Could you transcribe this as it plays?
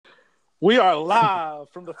We are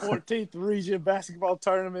live from the 14th Region Basketball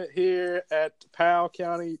Tournament here at Powell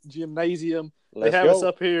County Gymnasium. They have us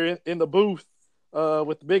up here in the booth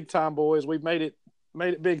with the big time boys. We've made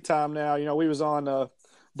it big time now. You know, we was on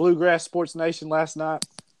Bluegrass Sports Nation last night.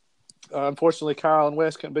 Unfortunately, Kyle and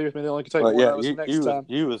Wes couldn't be with me. They only could take one of us next time.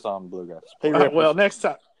 You was on Bluegrass. Well,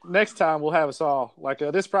 next time we'll have us all. Like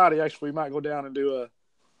this Friday, actually, we might go down and do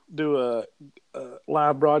a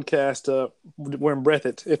live broadcast when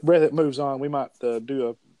Breathitt. If Breathitt moves on, we might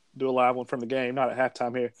do a live one from the game, not at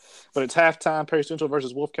halftime here. But it's halftime, Perry Central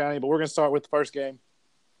versus Wolfe County. But we're going to start with the first game.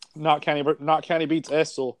 Knott County beats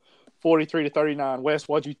Estill 43-39. Wes,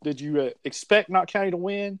 did you expect Knott County to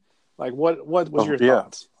win? Like, what was your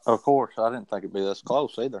thoughts? Of course. I didn't think it'd be this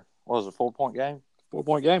close either. What was it, a 4-point game?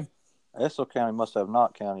 4-point game. Estill County must have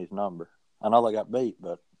Knott County's number. I know they got beat,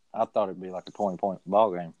 but I thought it'd be like a 20-point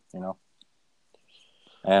ball game, you know.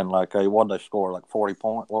 And like, what did they score? Like 40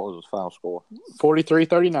 points? What was his final score?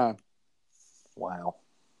 43-39. Wow,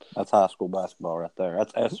 that's high school basketball right there.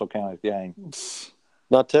 That's Estill County's game. And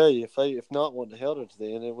I tell you, if not wouldn't have held it to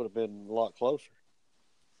the end, it would have been a lot closer.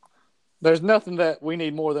 There's nothing that we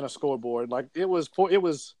need more than a scoreboard. Like it was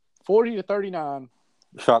 40-39.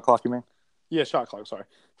 Shot clock, you mean? Yeah, shot clock. Sorry,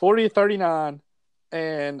 40-39,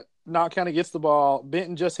 and Knott County gets the ball.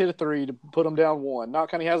 Benton just hit a three to put them down one.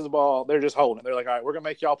 Knott County has the ball. They're just holding it. They're like, all right, we're going to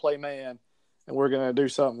make y'all play man, and we're going to do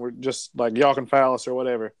something. We're just like y'all can foul us or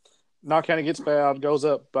whatever. Knott County gets fouled, goes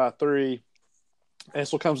up by 3.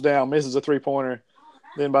 Estill comes down, misses a three-pointer.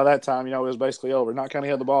 Then by that time, you know, it was basically over. Knott County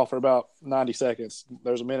had the ball for about 90 seconds.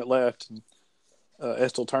 There's a minute left, and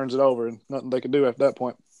Estill turns it over, and nothing they could do after that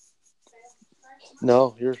point.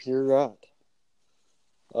 No, you're right.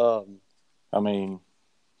 I mean,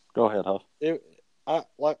 go ahead, Huff.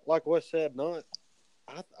 Like Wes said,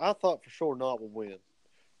 I thought for sure Knott would win,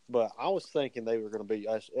 but I was thinking they were going to beat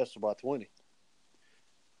Estill by 20.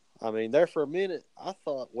 I mean, there for a minute, I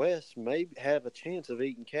thought Wes may have a chance of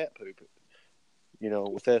eating cat poop. You know,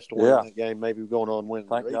 with Estill winning that game, maybe going on winning.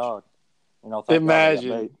 Thank God. You know,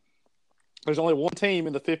 imagine there's only one team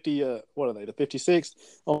in the 50. What are they? The 56th.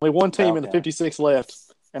 Only one team in the 56 left,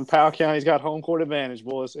 and Powell County's got home court advantage,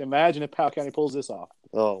 boys. Imagine if Powell County pulls this off.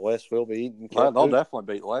 Oh, Wes will be eating. They'll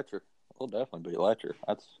definitely beat Letcher. But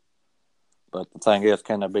the thing is,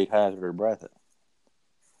 can they beat Hazard or Breathitt?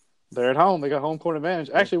 They're at home. They got home court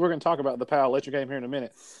advantage. Actually, we're going to talk about the Powell Letcher game here in a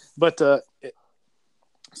minute. But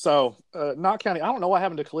Knott County, I don't know what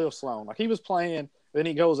happened to Khalil Sloan. Like, he was playing, then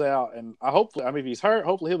he goes out, and if he's hurt,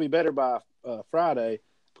 hopefully he'll be better by Friday,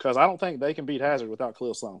 because I don't think they can beat Hazard without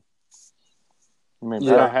Khalil Sloan. You mean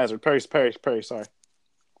Hazard. Perry, sorry.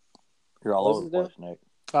 You're all over the place, Nick.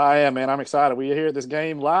 I am, man. I'm excited. We hear this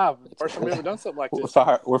game live. First time we've ever done something like this.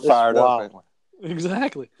 We're fired up, ain't we?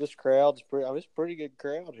 Exactly. This crowd's it's a pretty good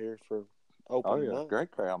crowd here for opening night.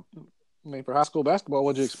 Great crowd. I mean, for high school basketball,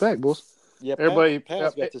 what'd you expect, boys? Yeah, everybody.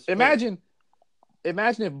 Imagine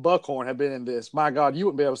if Buckhorn had been in this. My God, you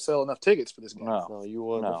wouldn't be able to sell enough tickets for this game. No, you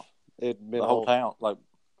wouldn't. No. The whole town, like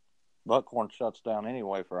Buckhorn shuts down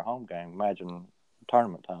anyway for a home game. Imagine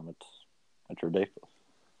tournament time. It's ridiculous.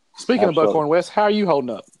 Speaking of Buckhorn, Wes, how are you holding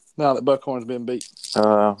up now that Buckhorn's been beat? You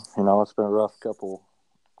know, it's been a rough couple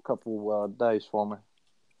days for me.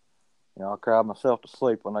 You know, I cried myself to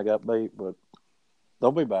sleep when I got beat, but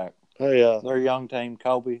they'll be back. Hey, they're a young team.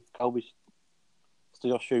 Kobe's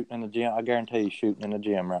still shooting in the gym. I guarantee he's shooting in the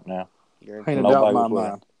gym right now. Ain't a doubt in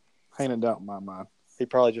my mind. He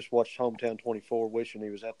probably just watched Hometown 24, wishing he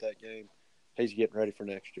was at that game. He's getting ready for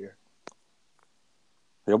next year.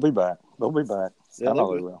 He'll be back. They'll be back. Yeah, I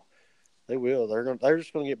know they will. They will. They're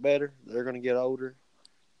just going to get better. They're going to get older,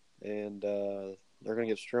 and they're going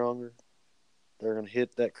to get stronger. They're going to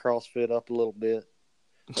hit that CrossFit up a little bit.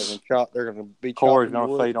 They're going to be. Corey's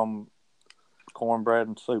going to feed them cornbread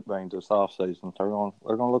and soup beans this offseason. They're going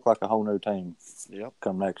to look like a whole new team. Yep.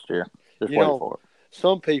 Come next year. Just wait for it.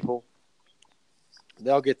 Some people,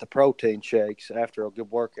 they'll get the protein shakes after a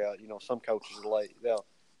good workout. You know, some coaches are late.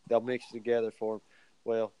 They'll mix it together for them.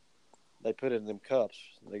 Well, they put it in them cups.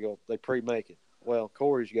 They pre-make it. Well,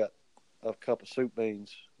 Corey's got a cup of soup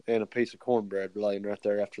beans and a piece of cornbread laying right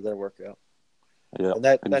there after their workout. Yeah, and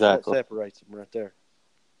that's what separates them right there.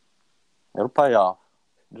 It'll pay off.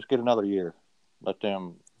 Just get another year. Let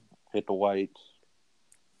them hit the weights.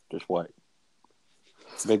 Just wait.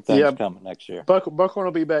 Big things coming next year. Buckhorn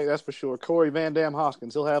will be back, that's for sure. Corey Van Dam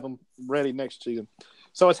Hoskins, he'll have them ready next season.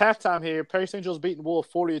 So it's halftime here. Perry Central's beating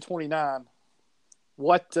Wolfe 40-29.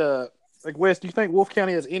 What, Wes, do you think Wolfe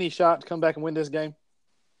County has any shot to come back and win this game?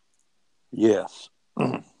 Yes.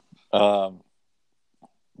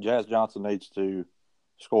 Jazz Johnson needs to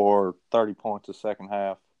score 30 points the second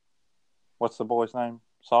half what's the boy's name?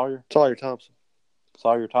 Sawyer Thompson.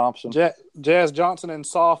 Thompson. Jazz Johnson and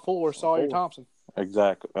Sawyer Ford. Thompson.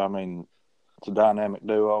 Exactly. I mean, it's a dynamic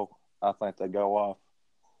duo. I think they go off.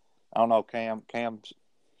 I don't know. Cam's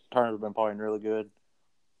Turner's been playing really good.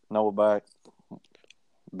 Noah Back,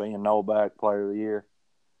 being Noah Back Player of the Year.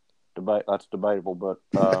 That's debatable, but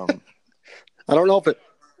I don't know if it.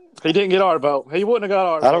 He didn't get our vote. He wouldn't have got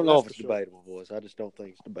our vote. I don't know if it's sure. debatable, boys. I just don't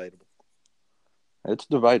think it's debatable. it's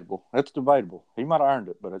debatable. It's debatable. He might have earned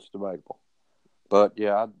it, but it's debatable. But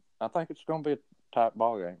yeah, I think it's going to be a tight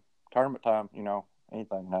ball game. Tournament time,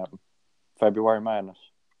 anything can happen. February Madness.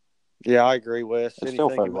 Yeah, I agree, Wes. It's still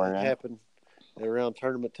Anything February, might happen around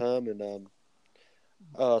tournament time, and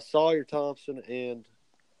Sawyer Thompson and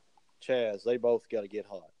Chaz, they both got to get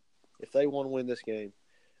hot. If they want to win this game,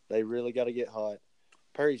 they really got to get hot.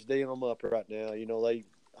 Perry's D'ing them up right now.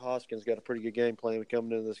 Hoskins got a pretty good game plan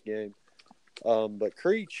coming into this game. But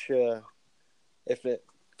Creech,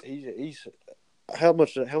 he's how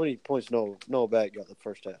many points Noah Back got the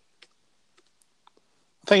first half?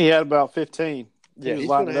 I think he had about 15. Yeah, he's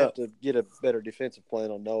going to have to get a better defensive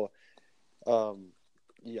plan on Noah.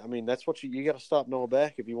 Yeah, I mean, that's what you got to stop Noah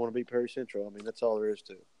Back if you want to beat Perry Central. I mean, that's all there is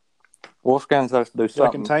to it. Wolfgang's has to do They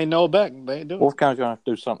something. contain Noah Back. They ain't doing it. Wolfgang's going to have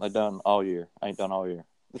to do something they've done all year. Ain't done all year.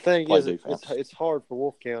 The thing Play is, defense. it's hard for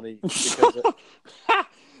Wolf County because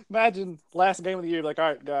Imagine last game of the year, like, all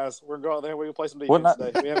right, guys, we're going out there. We're going to play some Wouldn't defense that-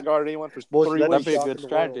 today. We haven't guarded anyone for Boys, 3 that'd That'd weeks. be a shock good in the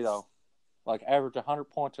strategy, world. though. Like, average 100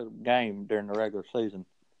 points a game during the regular season,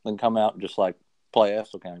 then come out and just, play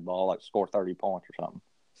Estill County ball, score 30 points or something.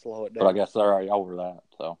 slow it down. But I guess they're already over that,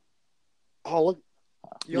 so. Oh, look.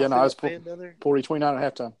 Yeah, no, it's fan down there. 40-29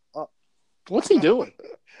 at halftime. Oh. What's he doing?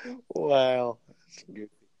 Wow. That's good.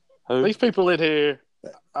 Who? These people in here, they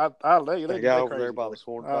The guy over crazy, there by the boys.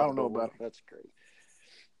 corner. I don't know about him. That's great.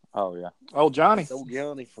 Oh, yeah. Oh, Johnny. Old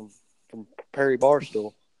Johnny from Perry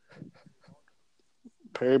Barstool.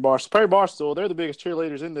 Perry Barstool, they're the biggest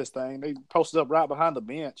cheerleaders in this thing. They posted up right behind the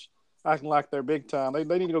bench, acting like they're big time. They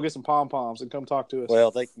need to go get some pom-poms and come talk to us.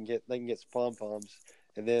 Well, they can get some pom poms,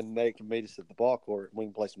 and then they can meet us at the ball court, and we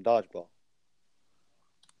can play some dodgeball.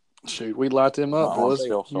 Shoot, we'd light them up, No, I'm boys.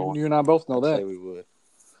 still sore. You and I both know I'd that. say we would.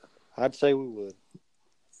 I'd say we would.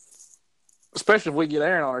 Especially if we get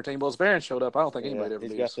Aaron on our team. Well, if Aaron showed up, I don't think Yeah, anybody ever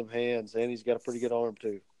he's leaves. got some hands, and he's got a pretty good arm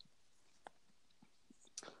too.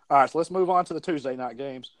 All right, so let's move on to the Tuesday night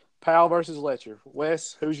games. Powell versus Letcher.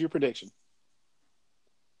 Wes, who's your prediction?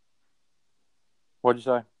 What'd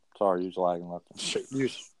you say? Sorry, you was lagging left.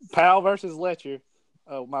 Shoot. Powell versus Letcher.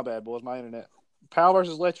 Oh, my bad, boys. My internet. Powell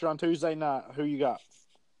versus Letcher on Tuesday night. Who you got?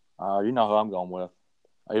 You know who I'm going with.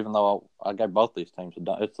 Even though I gave both these teams a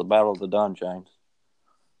dun. It's the battle of the Dun Chains.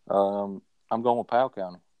 I'm going with Powell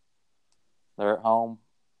County. They're at home.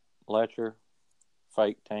 Letcher,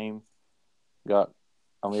 fake team. Got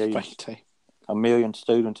Fake team. a million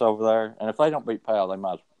students over there. And if they don't beat Powell, they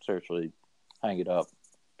might seriously hang it up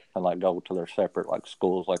and go to their separate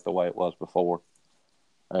schools like the way it was before.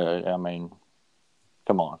 I mean,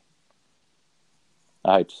 come on.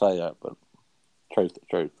 I hate to say that, but truth is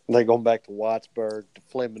truth. They going back to Whitesburg to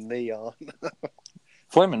Fleming Neon.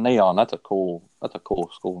 Fleming Neon, that's a cool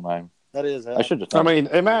school name. That is. I should just. I mean,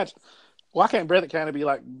 imagine. Why can't Breathitt County be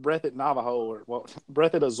like Breathitt Navajo or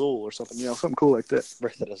Breathitt Azul or something? Something cool like that.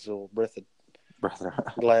 Breathitt Azul, Breathitt Brother.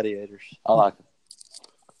 Gladiators. I like it.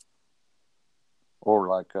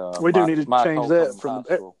 Or We do need to Mike change Holcomb that from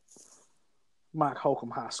High School. Mike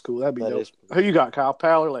Holcomb High School. That'd be That dope. is- Who you got, Kyle?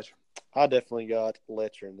 Powell or Letcher? I definitely got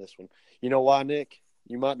Letcher in this one. You know why, Nick?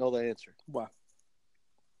 You might know the answer. Why?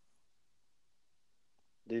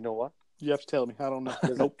 Do you know why? You have to tell me. I don't know.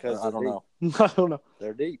 Nope. I don't know. I don't know.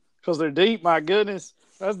 They're deep. Because they're deep. My goodness.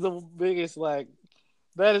 That's the biggest,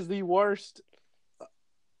 that is the worst,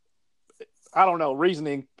 I don't know,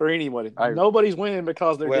 reasoning for anybody. Hey. Nobody's winning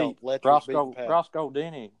because they're Well, deep. Letcher's beating Powell.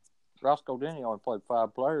 Roscoe Denny only played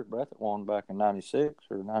 5 players. Breathitt won back in 96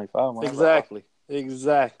 or 95. whenever.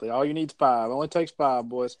 Exactly. All you need is 5. It only takes 5,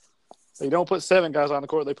 boys. They don't put 7 guys on the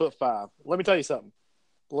court. They put 5. Let me tell you something.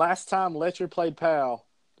 Last time Letcher played Powell,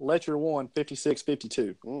 Letcher won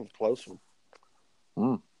 56-52. Close one.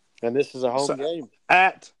 Mm. And this is a home So- game.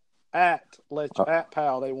 At Letcher, at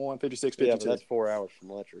Powell, they won 56-52. Yeah, but that's 4 hours from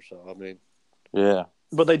Letcher. So I mean, Yeah.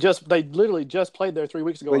 But they literally just played there 3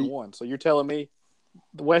 weeks ago and won. So you're telling me,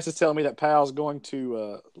 the West is telling me that Powell's going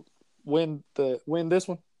to win this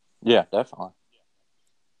one? Yeah, definitely.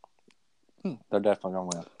 They're definitely going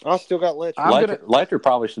to win. I still got Letcher. Letcher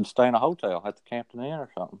probably should stay in a hotel at the Campton Inn or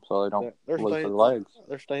something so they don't They're lose staying- their legs.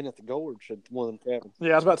 They're staying at the Gorge at one of them cabins.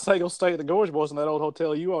 Yeah, I was about to say go stay at the Gorge Boys in that old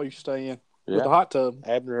hotel you all used to stay in with the Yeah. hot tub.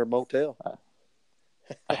 Abner Motel.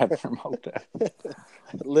 Abner Motel.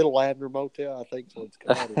 Little Abner Motel, I think is what it's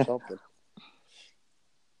called or something.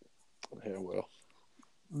 Yeah, well.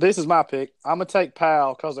 This is my pick. I'm going to take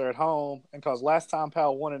Powell because they're at home and because last time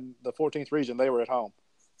Powell won in the 14th region, they were at home.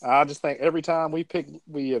 I just think every time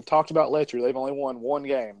we have talked about Letcher, they've only won one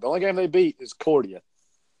game. The only game they beat is Cordia.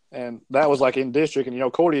 And that was like in district,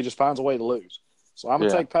 and, Cordia just finds a way to lose. So I'm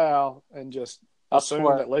going to take Powell and just assume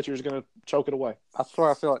that Letcher's going to choke it away. I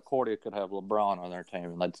swear I feel like Cordia could have LeBron on their team,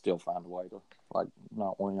 and they'd still find a way to,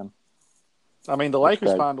 not win. I mean, the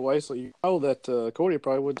Lakers find a way, so you know that Cordia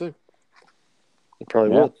probably would too. They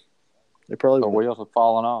probably would. They probably would. The wheels have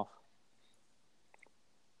fallen off.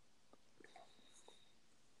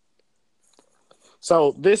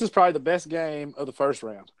 So this is probably the best game of the first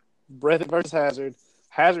round. Breathitt versus Hazard.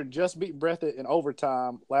 Hazard just beat Breathitt in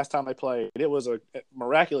overtime last time they played. It was a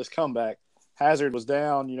miraculous comeback. Hazard was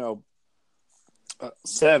down,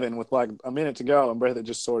 7 with like a minute to go, and Breathitt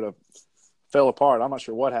just sort of fell apart. I'm not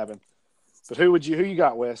sure what happened. But who you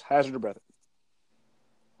got, Wes? Hazard or Breathitt?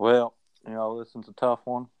 Well, this is a tough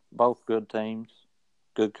one. Both good teams,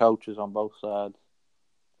 good coaches on both sides.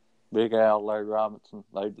 Big Al, Larry Robinson,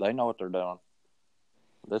 they know what they're doing.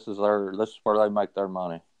 This is where they make their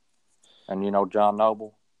money. And John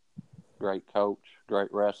Noble, great coach,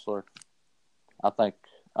 great wrestler. I think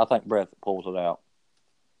Breathitt pulls it out.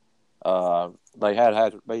 They had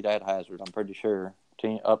Hazard beat at Hazard, I'm pretty sure.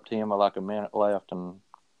 Up to him with like a minute left, and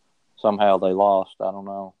somehow they lost. I don't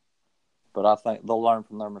know. But I think they'll learn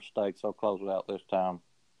from their mistakes. They'll close it out this time.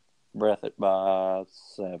 Breathitt by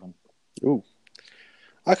 7. Ooh.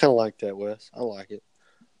 I kind of like that, Wes. I like it.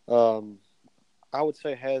 I would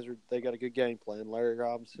say Hazard, they got a good game plan. Larry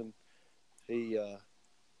Robinson,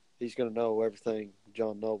 he's going to know everything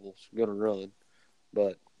John Noble's going to run.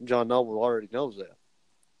 But John Noble already knows that.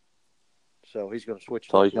 So he's going to switch it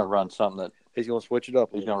up. So he's going to run something that – he's going to switch it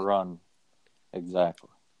up. He's going to run – exactly.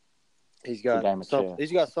 He's got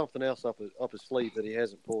something else up his sleeve that he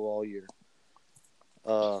hasn't pulled all year.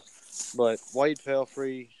 But Wade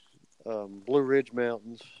Pelfrey, Blue Ridge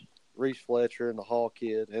Mountains, Reese Fletcher, and the Hall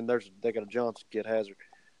kid, and they got a Johnson kid, Hazard.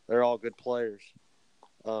 They're all good players.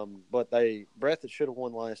 But Breathitt should have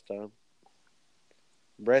won last time.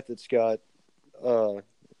 Breathitt's got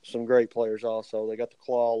some great players also. They got the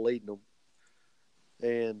Claw leading them.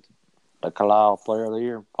 And the Kalal Player of the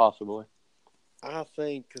Year, possibly. I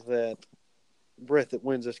think that Breathitt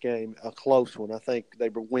wins this game, a close one. I think they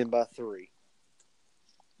win by 3.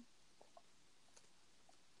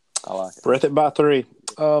 I like it. Breathitt by 3.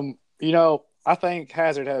 I think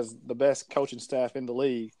Hazard has the best coaching staff in the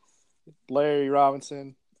league. Larry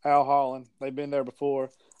Robinson, Al Holland, they've been there before.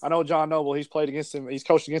 I know John Noble, he's played against him. He's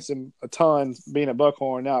coached against him a ton, being at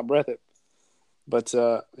Buckhorn, now at Breathitt. But,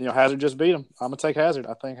 Hazard just beat him. I'm going to take Hazard.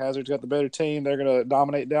 I think Hazard's got the better team. They're going to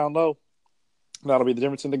dominate down low. That'll be the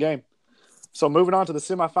difference in the game. So moving on to the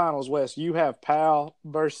semifinals, Wes, you have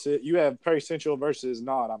Perry Central versus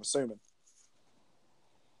Knott, I'm assuming.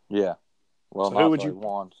 Yeah. Well, so who would you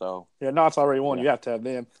won? So yeah, Knott's already won. Yeah. You have to have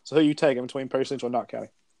them. So who you taking between Perry Central and Knott County?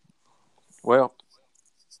 Well,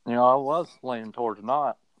 I was leaning towards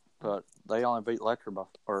Knott, but they only beat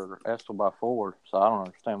Estill by 4, so I don't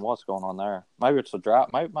understand what's going on there. Maybe it's the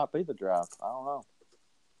drive. Maybe it might be the drive. I don't know.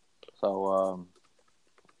 So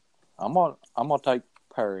I'm gonna take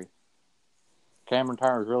Perry. Cameron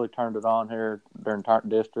Turner's really turned it on here during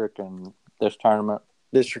district and this tournament.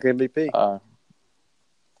 District MVP.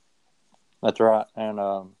 That's right. And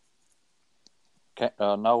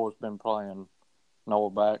Noah's been playing Noah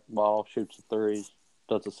back ball, shoots the threes,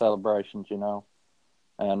 does the celebrations, And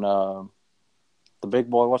the big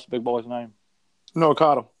boy, what's the big boy's name? Noah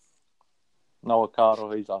Cottle. Noah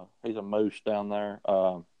Cottle. He's a moose down there.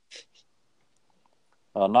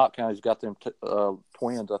 Knott County's got them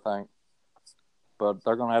twins, I think. But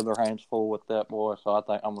they're going to have their hands full with that boy, so I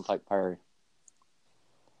think I'm going to take Perry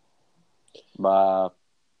by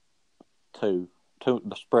 2.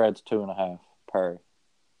 The spread's 2.5. Perry.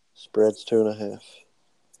 Spread's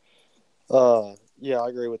 2.5. Yeah, I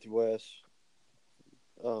agree with you, Wes.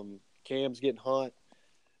 Cam's getting hot.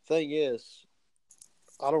 Thing is,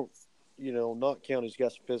 Knott County's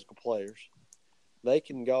got some physical players. I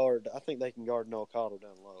think they can guard Noah Cottle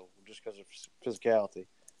down low just because of physicality.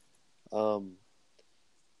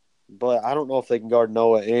 But I don't know if they can guard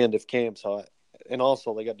Noah and if Cam's hot. And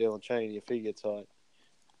also they got Dylan Cheney if he gets hot.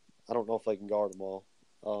 I don't know if they can guard them all.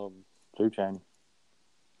 Drew Cheney.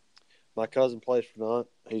 My cousin plays for Knott.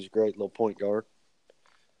 He's a great little point guard.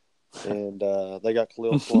 And they got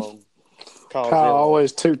Khalil Sloan. Kyle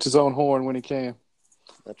always toots his own horn when he can.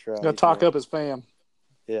 That's right. He's got to talk up his fam.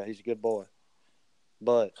 Yeah, he's a good boy.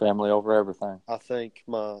 but Family over everything. I think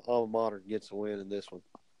my alma mater gets a win in this one.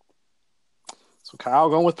 So Kyle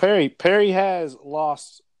going with Perry. Perry has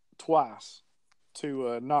lost twice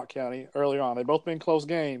to Knott County earlier on. They've both been close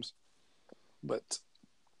games, but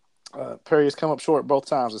Perry has come up short both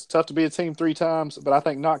times. It's tough to beat a team 3 times, but I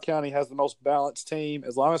think Knott County has the most balanced team.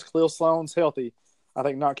 As long as Khalil Sloan's healthy, I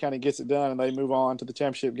think Knott County gets it done and they move on to the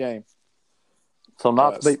championship game. So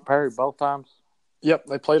not to beat Perry both times? Yep,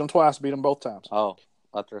 they played them twice, beat them both times. Oh,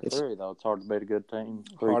 that's their theory, though. It's hard to beat a good team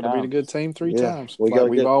 3 hard times. to beat a good team 3 times.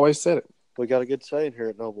 We've always said it. We got a good saying here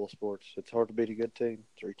at Noble Sports. It's hard to beat a good team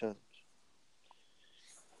 3 times.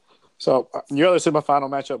 So your other semifinal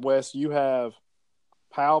matchup, Wes, you have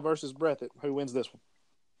Powell versus Breathitt. Who wins this one?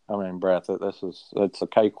 I mean, Breathitt, it's a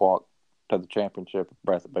cakewalk to the championship if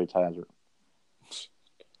Breathitt beats Hazard.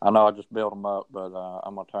 I know I just built them up, but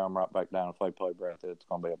I'm going to tear them right back down if they play Breathitt. It's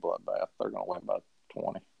going to be a bloodbath. They're going to win by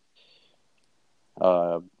 20.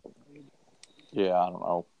 Yeah, I don't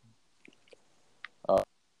know.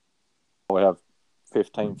 We have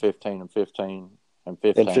 15, 15, and 15, and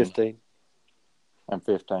 15. And 15. And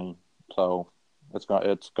 15. So it's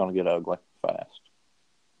going to get ugly fast.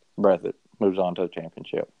 Breathitt moves on to the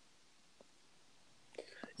championship.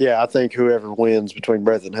 Yeah, I think whoever wins between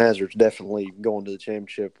Breathitt and Hazard's definitely going to the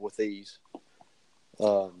championship with ease.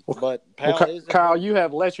 But Powell Kyle, you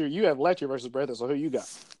have Letcher versus Breathitt. So who you got?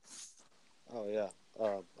 Oh yeah.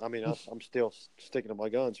 I mean, I'm still sticking to my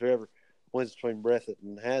guns. Whoever wins between Breathitt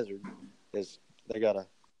and Hazard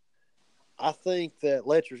I think that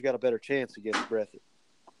Letcher's got a better chance against Breathitt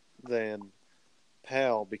than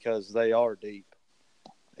Powell because they are deep.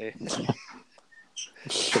 And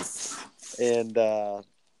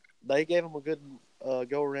they gave him a good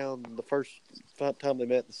go around the first time they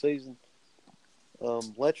met in the season.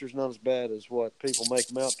 Letcher's not as bad as what people make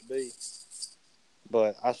him out to be.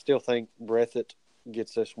 But I still think Breathitt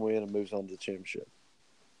gets this win and moves on to the championship.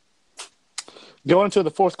 Going into the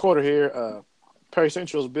fourth quarter here, Perry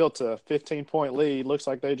Central's built a 15-point lead. Looks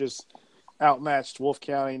like they just outmatched Wolf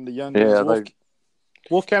County and the young guys. Yeah,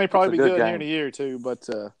 Wolf County probably be good game. here in a year or two, but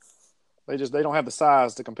they don't have the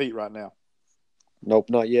size to compete right now. Nope,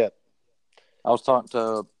 not yet. I was talking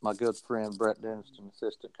to my good friend Brett Denniston,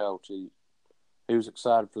 assistant coach. He was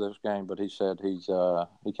excited for this game, but he said he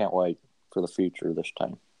can't wait for the future of this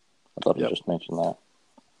team. I thought he just mentioned that.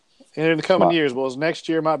 And in the coming years, well, next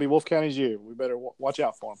year might be Wolf County's year. We better watch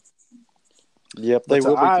out for them. Yep, they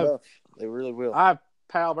will be tough. They really will. I have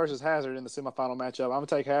Powell versus Hazard in the semifinal matchup. I'm going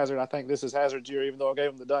to take Hazard. I think this is Hazard's year, even though I gave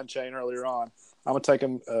him the done chain earlier on. I'm going to take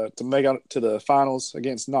him to make it to the finals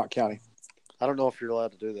against Knott County. I don't know if you're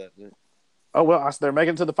allowed to do that, Nick. Oh, well, I said they're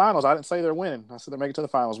making it to the finals. I didn't say they're winning. I said they're making it to the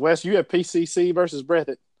finals. Wes, you have PCC versus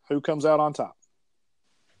Breathitt. Who comes out on top?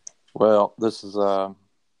 Well, this is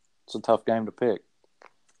it's a tough game to pick.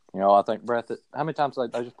 I think Breathitt – how many times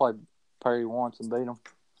they just played Perry once and beat them?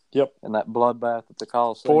 Yep. In that bloodbath at the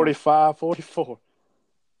Coliseum. 45-44.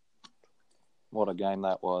 What a game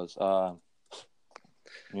that was. The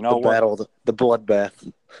battle, the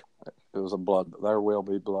bloodbath. It was a blood. There will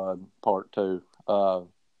be blood, part 2. I'm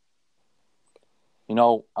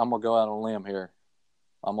going to go out on a limb here.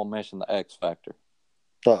 I'm going to mention the X factor.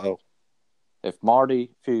 Uh-oh. If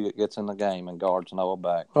Marty Fugit gets in the game and guards Noah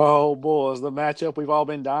back. Oh, boys, the matchup we've all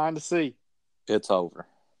been dying to see. It's over.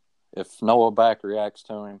 If Noah back reacts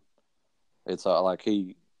to him, it's like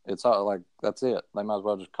that's it. They might as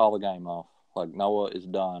well just call the game off. Like Noah is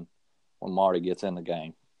done when Marty gets in the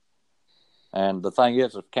game. And the thing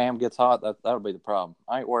is, if Cam gets hot, that'll be the problem.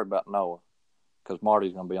 I ain't worried about Noah because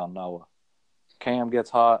Marty's going to be on Noah. Cam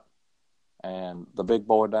gets hot and the big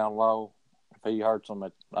boy down low, if he hurts him,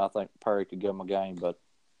 I think Perry could give him a game, but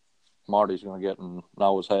Marty's going to get in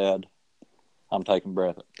Noah's head. I'm taking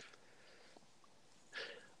Breathitt.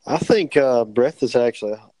 I think Breath is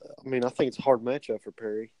actually – I think it's a hard matchup for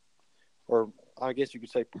Perry. Or I guess you could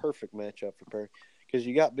say perfect matchup for Perry because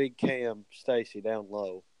you got big Cam Stacy down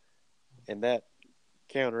low, and that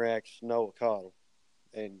counteracts Noah Cottle.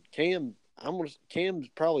 And Cam's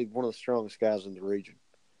probably one of the strongest guys in the region.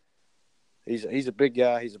 He's a big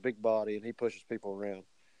guy. He's a big body, and he pushes people around.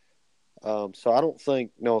 So I don't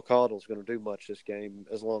think Noah Cottle's going to do much this game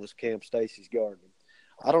as long as Cam Stacy's guarding him.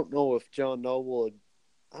 I don't know if John Noble –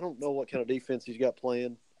 I don't know what kind of defense he's got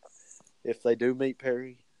playing if they do meet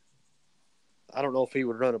Perry. I don't know if he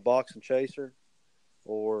would run a box and chaser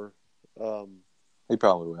or he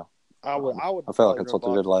probably will. I would. I feel like it's what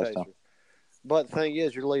they did last time. But the thing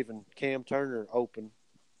is, you're leaving Cam Turner open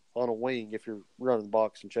on a wing if you're running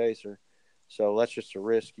box and chaser. So that's just a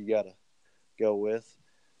risk you got to go with.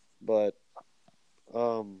 But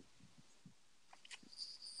I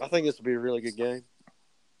think this will be a really good game.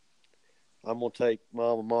 I'm gonna take my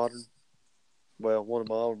alma mater. Well, one of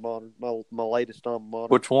my alma mater, my latest alma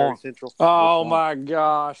mater. Which one? Perry Central. Oh my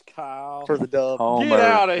gosh, Kyle! For the dub. Homer. Get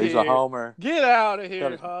out of He's here! a homer. Get out of here,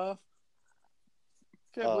 Gotta- Huff!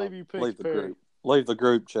 Can't believe you Leave picked the Perry. group. Leave the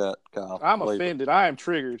group chat, Kyle. I'm Leave offended. I am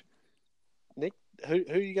triggered. Nick, who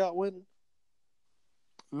you got winning?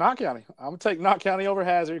 Knott County. I'm gonna take Knott County over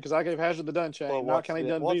Hazard because I gave Hazard the done chain. Well, Knott County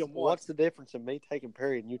done beat them once. What's the difference in me taking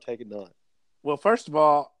Perry and you taking Knott? Well, first of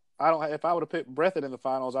all, I don't. If I would have picked Breathitt in the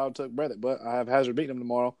finals, I would have took Breathitt, but I have Hazard beating them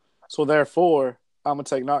tomorrow. So therefore, I'm gonna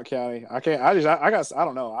take Knott County. I can't. I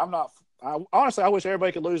don't know. I'm not. Honestly, I wish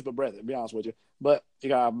everybody could lose, but Breathitt. To be honest with you, but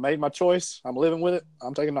I made my choice. I'm living with it.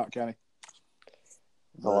 I'm taking Knott County.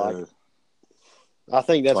 I like it. I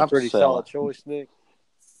think that's a pretty solid choice, Nick.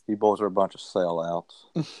 You boys are a bunch of sellouts.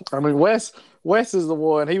 I mean, Wes is the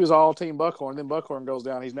one. He was all Team Buckhorn. Then Buckhorn goes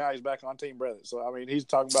down. He's back on Team Breathitt. So I mean, he's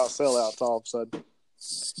talking about sellouts all of a sudden.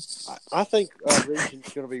 I think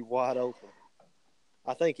region's going to be wide open.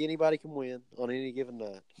 I think anybody can win on any given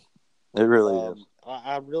night. It really is.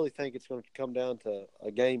 I really think it's going to come down to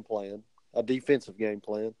a game plan, a defensive game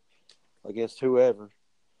plan against whoever.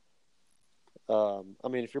 I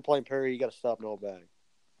mean, if you're playing Perry, you got to stop Noah Bag.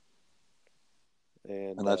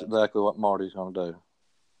 And that's exactly what Marty's going to do.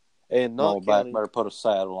 And Knott County better put a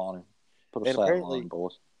saddle on him. Put a saddle on him,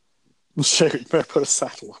 boys. Sure, you better put a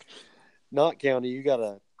saddle on. Knott County, you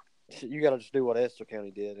gotta just do what Estill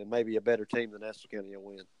County did, and maybe a better team than Estill County will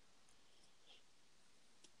win.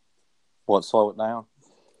 What, slow it down?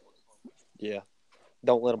 Yeah.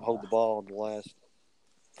 Don't let them hold the ball in the last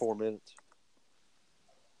 4 minutes.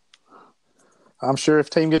 I'm sure if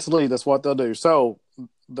team gets the lead, that's what they'll do. So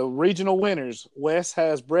the regional winners, Wes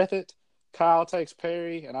has Breathitt, Kyle takes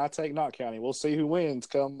Perry, and I take Knott County. We'll see who wins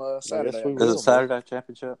come Saturday. Yes, we Is it Saturday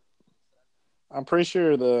championship? I'm pretty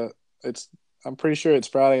sure it's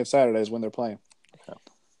Friday and Saturdays when they're playing.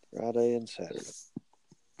 Friday and Saturday.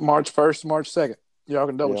 March 1st, March 2nd. Y'all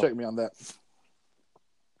can double check me on that.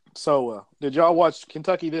 So, did y'all watch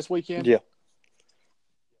Kentucky this weekend? Yeah.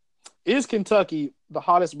 Is Kentucky the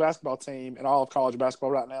hottest basketball team in all of college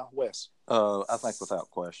basketball right now, Wes? I think without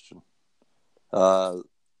question. It's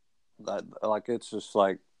just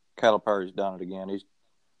like Calipari's done it again.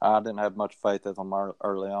 I didn't have much faith in him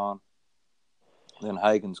early on. Then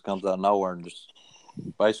Higgins comes out of nowhere and just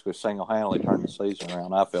basically single-handedly turned the season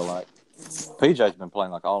around, I feel like. PJ's been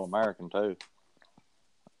playing like All-American, too.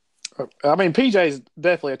 I mean, PJ's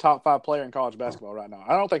definitely a top 5 player in college basketball right now.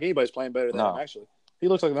 I don't think anybody's playing better than him, actually. He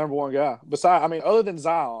looks like the number one guy. Other than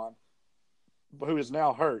Zion, who is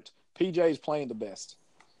now hurt, PJ's playing the best.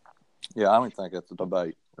 Yeah, I don't think it's a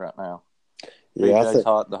debate right now. Yeah, PJ's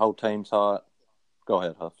hot. The whole team's hot. Go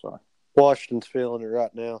ahead, Huff. Sorry. Washington's feeling it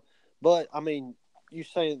right now. But, I mean, you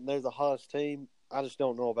saying they're the hottest team, I just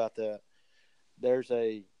don't know about that. There's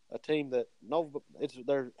a team that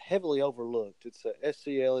they're heavily overlooked. It's the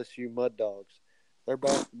SCLSU Mud Dogs. Their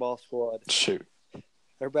basketball squad. Shoot.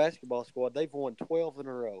 Their basketball squad, they've won 12 in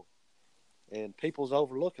a row. And people's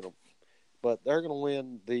overlooking them. But they're going to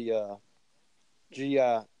win the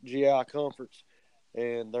GI conference,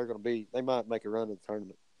 and they might make a run in the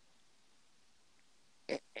tournament.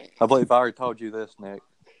 I believe I already told you this, Nick,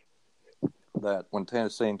 that when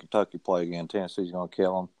Tennessee and Kentucky play again, Tennessee's going to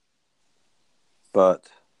kill them. But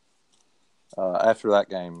after that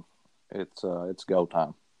game, it's go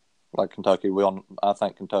time. Like Kentucky will, I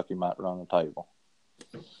think Kentucky might run the table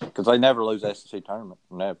because they never lose the SEC tournament,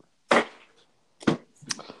 never.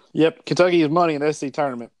 Yep, Kentucky is money in the SEC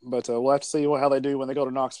tournament, but we'll have to see how they do when they go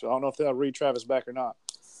to Knoxville. I don't know if they'll read Travis back or not.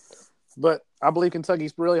 But I believe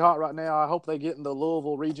Kentucky's really hot right now. I hope they get in the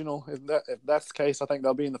Louisville regional. If that's the case, I think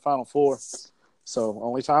they'll be in the Final Four. So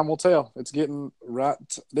only time will tell. It's getting right.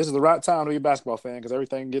 This is the right time to be a basketball fan because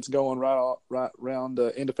everything gets going right around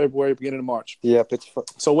the end of February, beginning of March. Yep,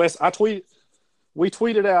 So Wes, we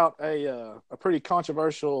tweeted out a pretty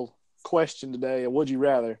controversial question today. A would you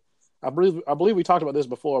rather? I believe we talked about this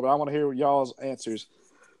before, but I want to hear y'all's answers.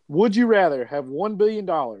 Would you rather have $1 billion,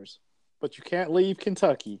 but you can't leave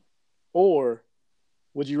Kentucky, or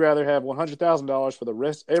would you rather have $100,000 for the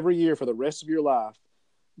rest every year for the rest of your life,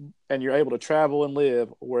 and you're able to travel and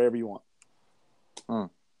live wherever you want? You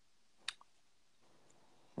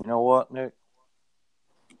know what, Nick?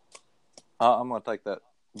 I'm going to take that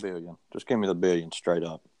billion. Just give me the billion straight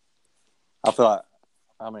up. I feel like,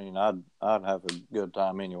 I'd have a good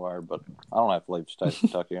time anywhere, but I don't have to leave the state of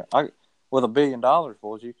Kentucky. With $1 billion,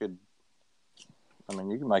 boys, you can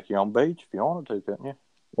make your own beach if you wanted to, couldn't you?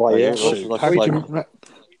 Well, yeah.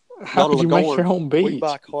 How could you make your own beach? We'd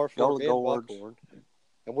buy Carfork Go to and Gorge. Buckhorn,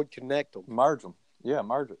 and we'd connect them. Merge them. Yeah,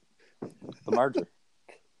 merge it. The merger.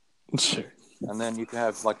 Sure. And then you can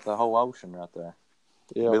have like the whole ocean right there.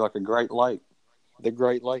 Yeah, It'd be like a Great Lake. the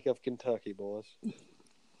Great Lake of Kentucky, boys.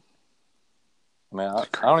 I mean, I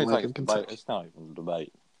Great don't even Lake think of it's a debate. Kentucky. It's not even a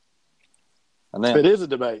debate. It is a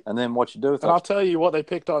debate. And then what you do with And I'll that? tell you what they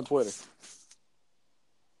picked on Twitter.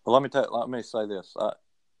 Well, let me say this.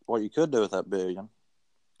 What you could do with that billion,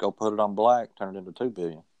 go put it on black, turn it into $2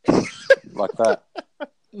 billion, like that.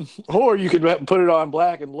 Or you could put it on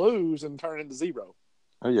black and lose and turn it into zero.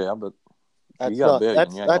 Oh yeah, but That's you got not. a billion.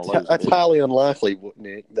 That's You ain't gonna lose a that's billion. highly unlikely,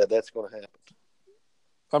 Nick, that's going to happen.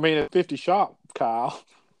 I mean, it's 50 shot, Kyle.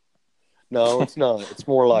 No, it's not. It's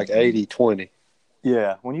more like 80-20.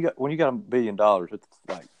 Yeah, when you got $1 billion, it's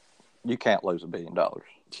like you can't lose $1 billion.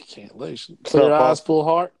 You can't lose. Clear not eyes, possible. full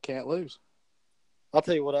heart, can't lose. I'll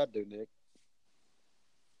tell you what I'd do, Nick.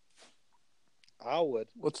 I would.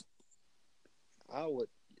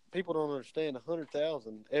 People don't understand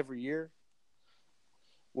 100,000 every year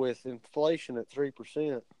with inflation at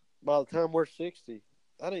 3%. By the time we're 60,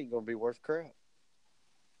 that ain't going to be worth crap.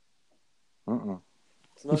 Mm-mm.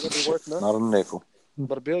 It's not going to be worth nothing. Not a nickel.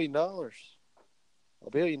 But $1 billion,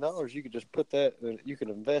 you could just put that. You could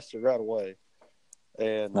invest it right away.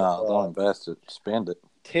 And No, don't invest it. Spend it.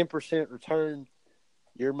 10% return.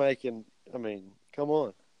 You're making. I mean, come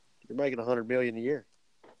on. You're making $100 million a year.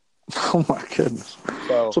 Oh my goodness.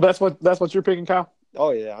 So that's what you're picking, Kyle?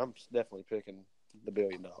 oh yeah, I'm definitely picking the $1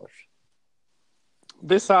 billion.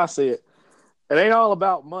 This how I see it. It ain't all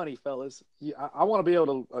about money, fellas. I want to be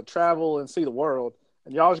able to travel and see the world.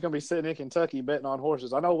 And y'all just going to be sitting in Kentucky betting on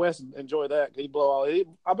horses. I know Wes enjoy that. He'd blow all.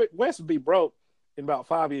 I bet Wes would be broke in about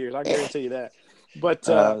 5 years. I guarantee you that. But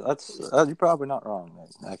you're probably not wrong.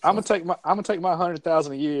 Actually. I'm gonna take my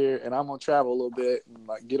 100,000 a year, and I'm gonna travel a little bit and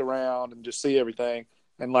like get around and just see everything.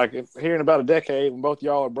 And like here in about a decade, when both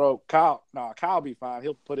y'all are broke, Kyle be fine.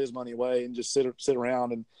 He'll put his money away and just sit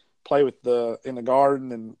around and play in the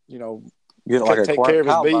garden and Get like take care of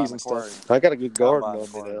his bees and stuff. I got a good Kyle garden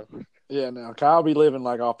buys on me now. Yeah, no, Kyle be living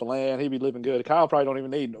like off the land. He be living good. Kyle probably don't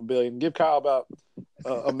even need $1 billion. Give Kyle about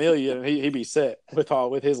 $1 million, and he be set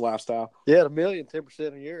with his lifestyle. Yeah, $1 million,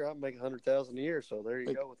 10% a year. I'm making 100,000 a year. So there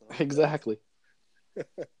you go. With Exactly.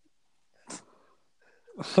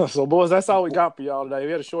 So, boys, that's all we got for y'all today.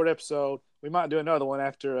 We had a short episode. We might do another one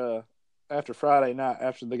after Friday night,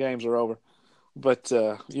 after the games are over. But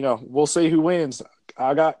we'll see who wins.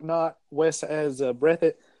 I got not. Wes has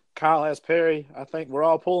Breathitt. Kyle has Perry. I think we're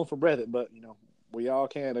all pulling for Breathitt, but we all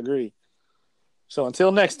can't agree. So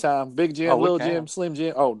until next time, Big Jim, Little Jim, Slim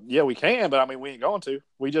Jim. Oh yeah, we can, but I mean we ain't going to.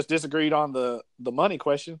 We just disagreed on the money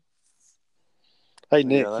question. Hey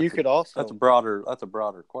Nick, you could also that's a broader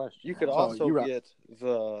question. You could also get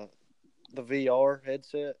the VR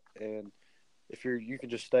headset, and if you can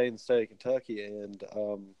just stay in the state of Kentucky and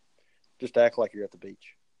just act like you're at the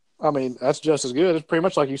beach. I mean, that's just as good. It's pretty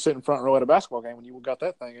much like you sit in front row at a basketball game when you got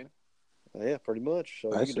that thing in it. Yeah, pretty much.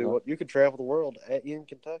 So you could travel the world in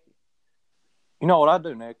Kentucky. You know what I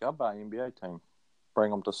do, Nick? I buy an NBA team,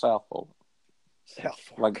 bring them to South Fork.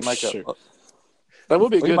 Like that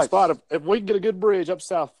would be a good spot. If we can get a good bridge up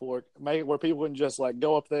South Fork, make it where people can just like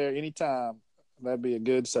go up there anytime. That'd be a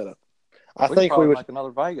good setup. I think we would make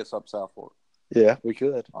another Vegas up South Fork. Yeah, we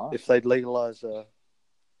could if they'd legalize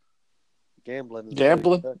gambling.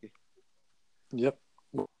 Yep.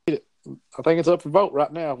 I think it's up for vote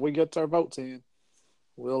right now. If we get our votes in,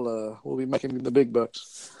 we'll be making the big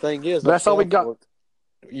bucks. Thing is, that's all we got.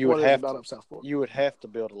 You would have to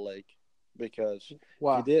build a lake because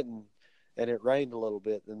why? If you didn't, and it rained a little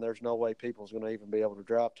bit, then there's no way people's going to even be able to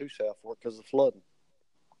drive to South Fork because of flooding.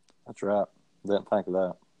 That's right. Didn't think of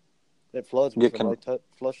that. It floods when somebody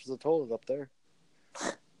flushes the toilet up there.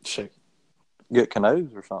 Shit. Get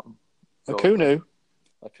canoes or something. A canoe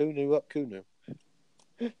up canoe.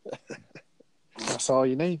 That's all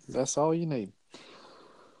you need.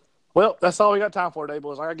 Well, that's all we got time for today,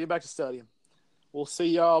 boys. I got to get back to studying. We'll see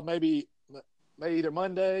y'all maybe either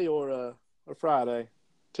Monday or Friday.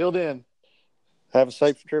 Till then. Have a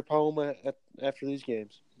safe trip home after these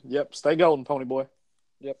games. Yep. Stay golden, Pony Boy.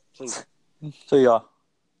 Yep. See you. See y'all.